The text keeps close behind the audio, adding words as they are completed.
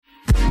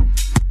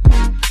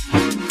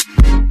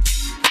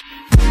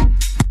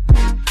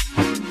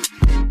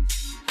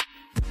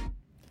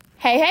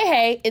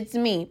Hey, it's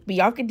me,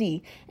 Bianca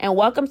D, and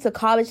welcome to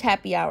College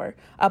Happy Hour,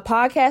 a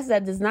podcast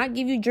that does not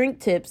give you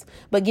drink tips,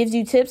 but gives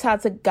you tips how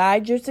to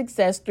guide your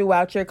success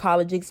throughout your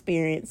college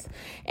experience.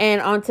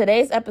 And on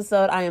today's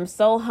episode, I am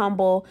so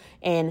humble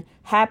and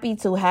happy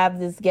to have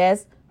this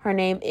guest. Her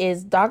name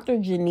is Dr.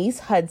 Janice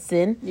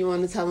Hudson. You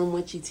want to tell them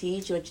what you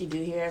teach, what you do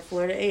here at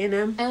Florida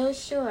A&M? Oh,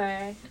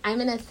 sure.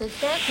 I'm an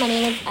assistant. My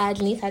name is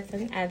Janice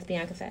Hudson, as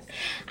Bianca said.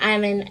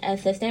 I'm an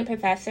assistant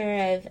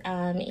professor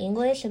of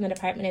English in the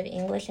Department of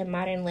English and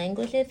Modern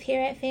Languages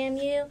here at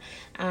FAMU.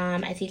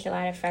 I teach a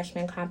lot of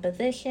freshman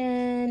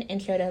composition,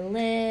 intro to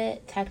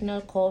lit,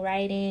 technical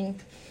writing.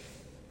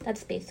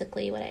 That's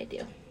basically what I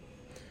do.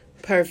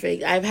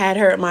 Perfect. I've had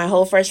her my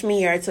whole freshman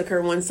year. I took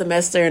her one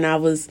semester, and I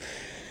was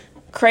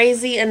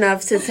crazy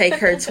enough to take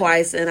her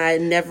twice, and I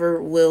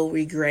never will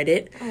regret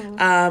it.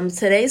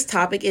 Today's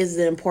topic is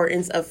the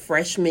importance of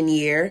freshman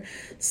year.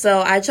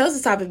 So I chose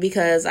this topic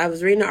because I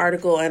was reading an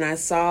article and I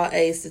saw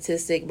a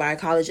statistic by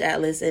College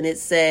Atlas, and it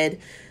said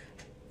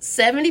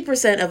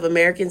 70% of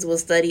Americans will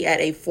study at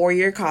a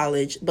four-year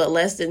college, but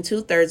less than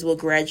 2/3 will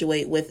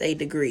graduate with a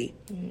degree.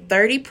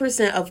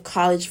 30% of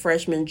college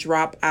freshmen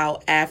drop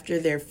out after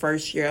their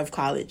first year of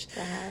college.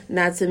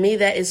 Now, to me,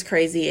 that is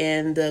crazy,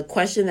 and the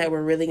question that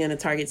we're really going to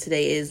target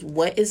today is,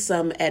 what is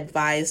some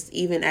advice,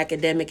 even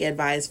academic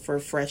advice, for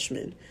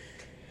freshmen?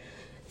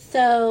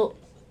 So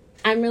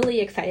I'm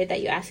really excited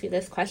that you asked me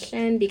this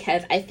question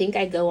because I think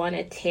I go on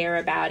a tear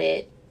about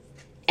it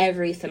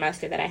every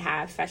semester that I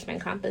have freshman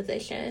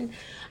composition.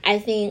 I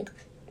think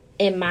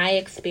in my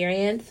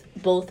experience,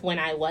 both when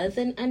I was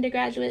an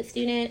undergraduate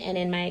student and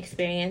in my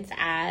experience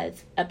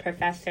as a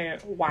professor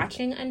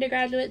watching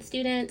undergraduate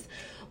students,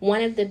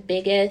 one of the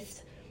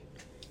biggest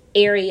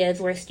areas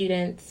where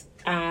students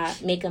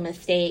make a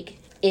mistake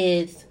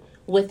is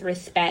with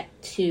respect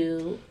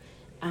to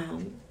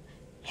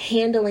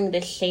handling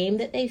the shame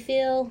that they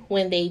feel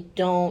when they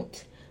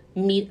don't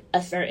meet a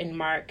certain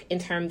mark in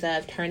terms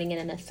of turning in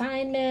an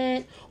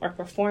assignment or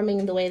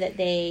performing the way that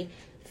they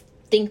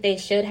think they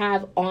should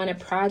have on a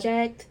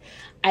project.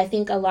 I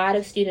think a lot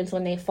of students,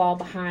 when they fall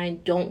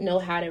behind, don't know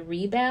how to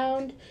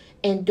rebound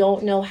and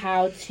don't know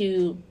how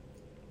to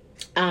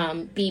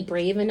be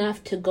brave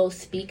enough to go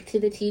speak to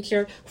the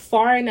teacher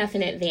far enough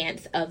in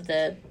advance of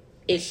the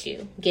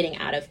issue getting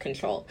out of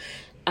control.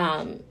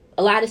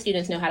 A lot of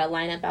students know how to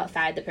line up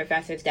outside the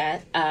professor's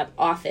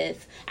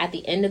office at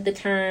the end of the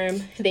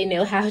term. They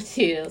know how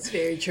to, That's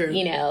very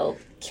true.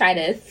 Try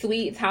to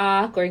sweet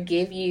talk or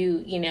give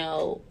you,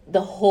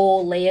 the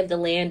whole lay of the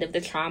land of the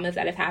traumas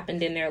that have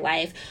happened in their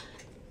life.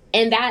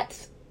 And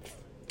that's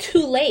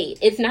too late.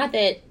 It's not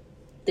that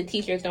the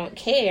teachers don't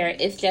care.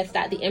 It's just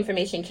that the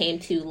information came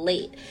too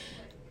late.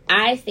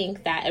 I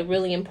think that a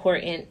really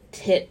important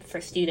tip for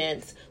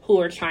students who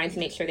are trying to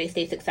make sure they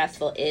stay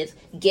successful is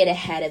get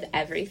ahead of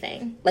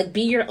everything. Like,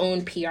 be your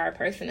own PR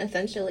person,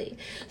 essentially.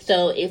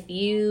 So if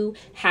you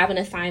have an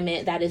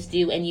assignment that is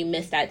due and you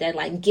miss that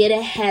deadline, get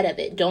ahead of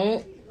it.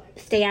 Don't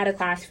stay out of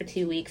class for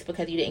 2 weeks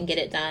because you didn't get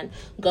it done.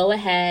 Go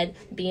ahead,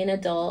 be an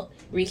adult,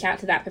 reach out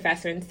to that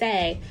professor and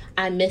say,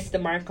 I missed the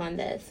mark on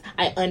this.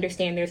 I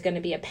understand there's going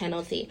to be a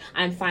penalty.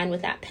 I'm fine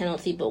with that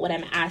penalty, but what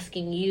I'm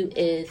asking you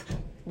is,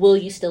 will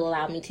you still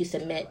allow me to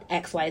submit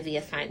XYZ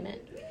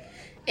assignment?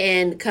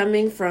 And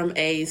coming from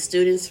a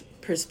student's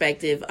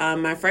perspective,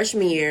 my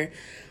freshman year,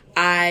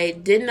 I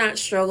did not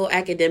struggle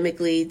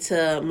academically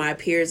to my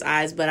peers'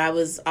 eyes, but I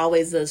was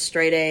always a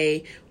straight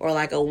A or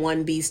like a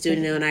 1B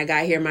student. And when I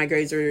got here, my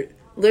grades were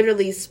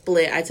literally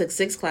split. I took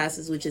 6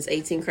 classes, which is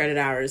 18 credit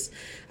hours.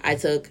 I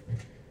took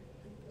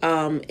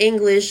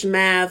English,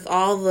 math,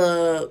 all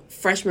the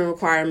freshman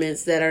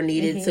requirements that are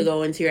needed to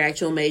go into your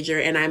actual major.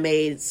 And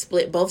I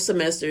split both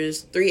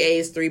semesters, 3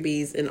 A's, 3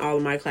 B's in all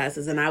of my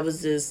classes. And I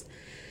was just,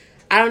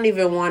 I don't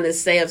even want to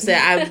say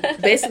upset. I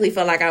basically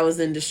felt like I was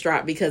in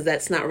distraught because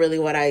that's not really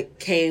what I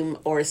came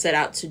or set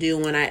out to do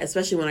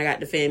especially when I got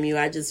to FAMU.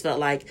 I just felt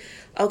like,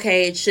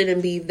 okay, it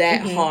shouldn't be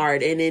that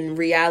hard. And in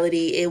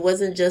reality, it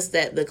wasn't just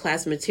that the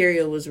class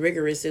material was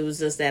rigorous. It was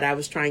just that I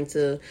was trying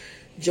to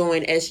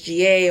join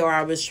SGA, or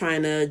I was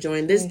trying to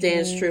join this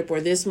dance troupe or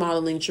this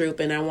modeling troupe,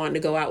 and I wanted to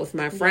go out with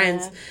my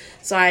friends.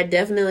 So I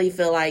definitely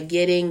feel like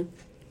getting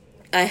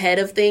ahead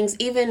of things,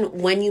 even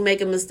when you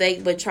make a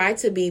mistake, but try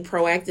to be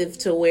proactive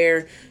to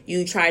where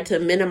you try to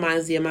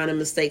minimize the amount of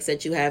mistakes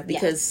that you have,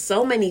 because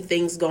so many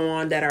things go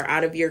on that are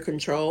out of your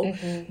control.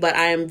 But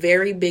I am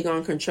very big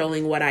on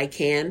controlling what I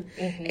can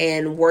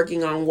and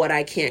working on what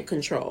I can't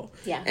control.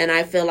 And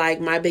I feel like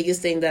my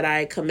biggest thing that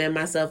I commend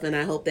myself, and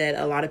I hope that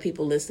a lot of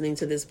people listening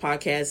to this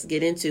podcast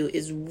get into,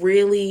 is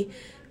really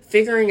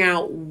figuring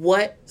out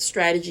what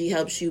strategy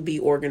helps you be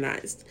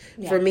organized.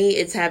 For me,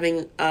 it's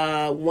having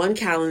one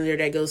calendar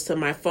that goes to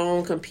my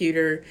phone,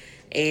 computer,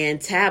 and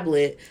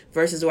tablet,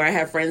 versus where I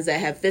have friends that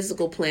have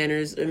physical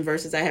planners, and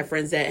versus I have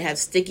friends that have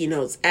sticky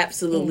notes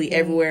absolutely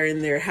everywhere in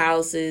their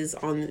houses,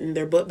 in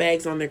their book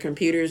bags, on their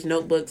computers,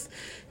 notebooks.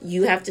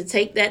 You have to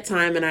take that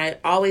time, and I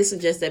always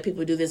suggest that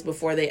people do this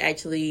before they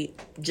actually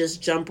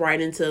just jump right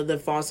into the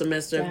fall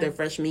semester of their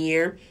freshman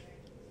year.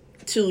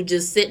 to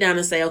just sit down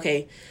and say,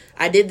 okay,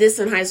 I did this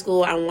in high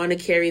school. I want to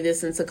carry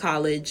this into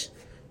college.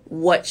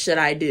 What should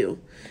I do?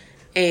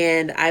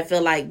 And I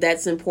feel like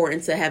that's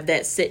important to have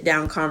that sit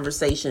down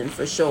conversation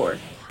for sure.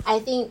 I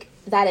think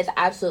that is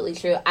absolutely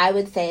true. I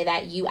would say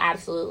that you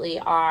absolutely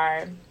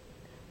are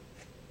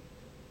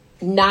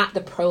not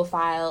the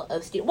profile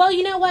of student. Well,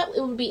 you know what?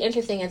 It would be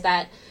interesting is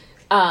that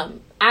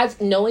as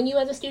knowing you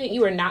as a student,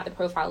 you are not the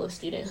profile of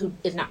student who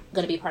is not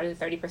going to be part of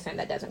the 30%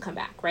 that doesn't come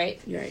back, right?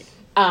 Right.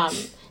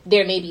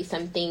 There may be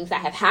some things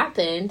that have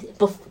happened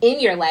in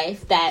your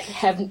life that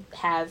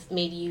have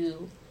made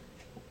you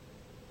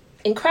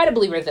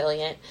incredibly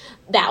resilient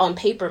that on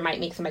paper might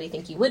make somebody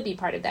think you would be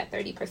part of that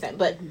 30%.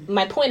 But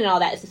my point in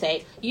all that is to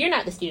say, you're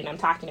not the student I'm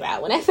talking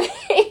about when I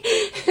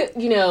say,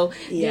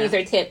 these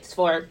are tips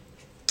for,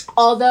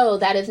 although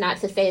that is not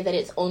to say that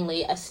it's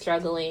only a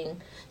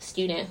struggling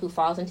student who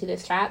falls into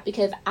this trap,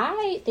 because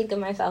I think of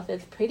myself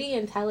as pretty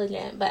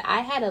intelligent, but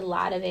I had a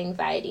lot of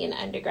anxiety in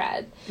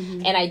undergrad,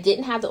 and I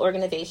didn't have the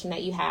organization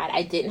that you had.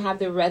 I didn't have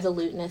the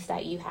resoluteness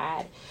that you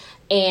had,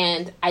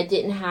 and I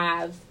didn't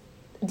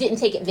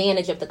take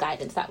advantage of the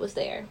guidance that was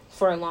there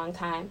for a long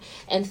time.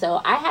 And so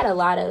I had a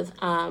lot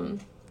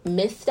of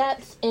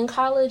missteps in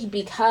college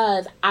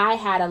because I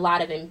had a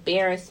lot of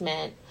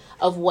embarrassment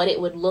of what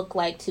it would look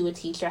like to a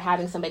teacher,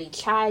 having somebody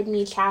chide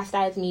me,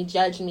 chastise me,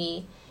 judge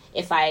me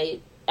if I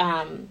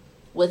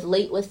was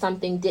late with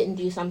something, didn't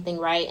do something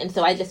right. And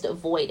so I just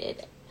avoided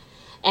it.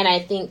 And I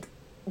think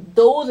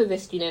those are the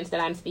students that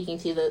I'm speaking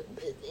to.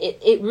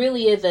 It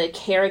really is a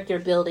character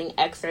building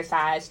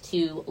exercise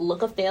to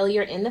look a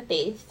failure in the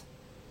face,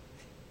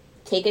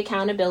 take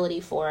accountability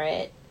for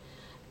it,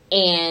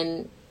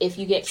 and if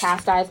you get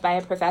chastised by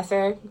a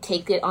professor,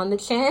 take it on the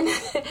chin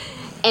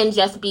and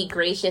just be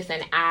gracious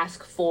and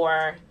ask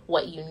for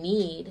what you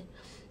need.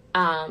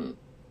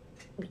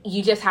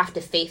 You just have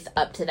to face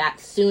up to that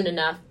soon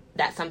enough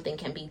that something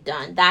can be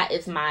done. That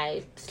is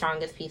my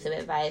strongest piece of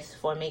advice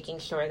for making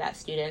sure that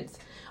students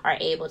are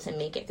able to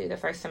make it through the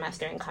first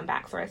semester and come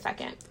back for a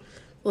second.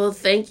 Well,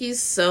 thank you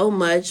so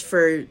much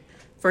for,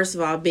 first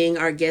of all, being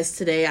our guest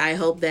today. I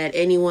hope that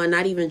anyone,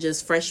 not even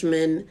just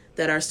freshmen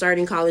that are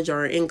starting college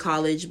or are in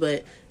college,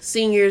 but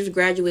seniors,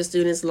 graduate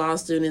students, law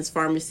students,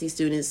 pharmacy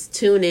students,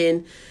 tune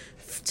in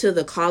to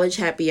the College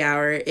Happy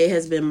Hour. It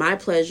has been my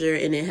pleasure,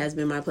 and it has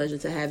been my pleasure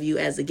to have you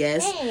as a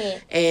guest. Hey.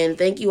 And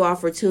thank you all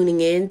for tuning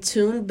in.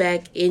 Tune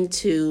back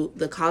into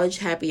the College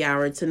Happy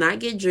Hour to not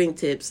get drink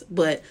tips,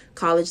 but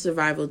college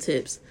survival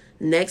tips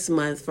next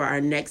month for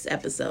our next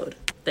episode.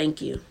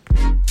 Thank you.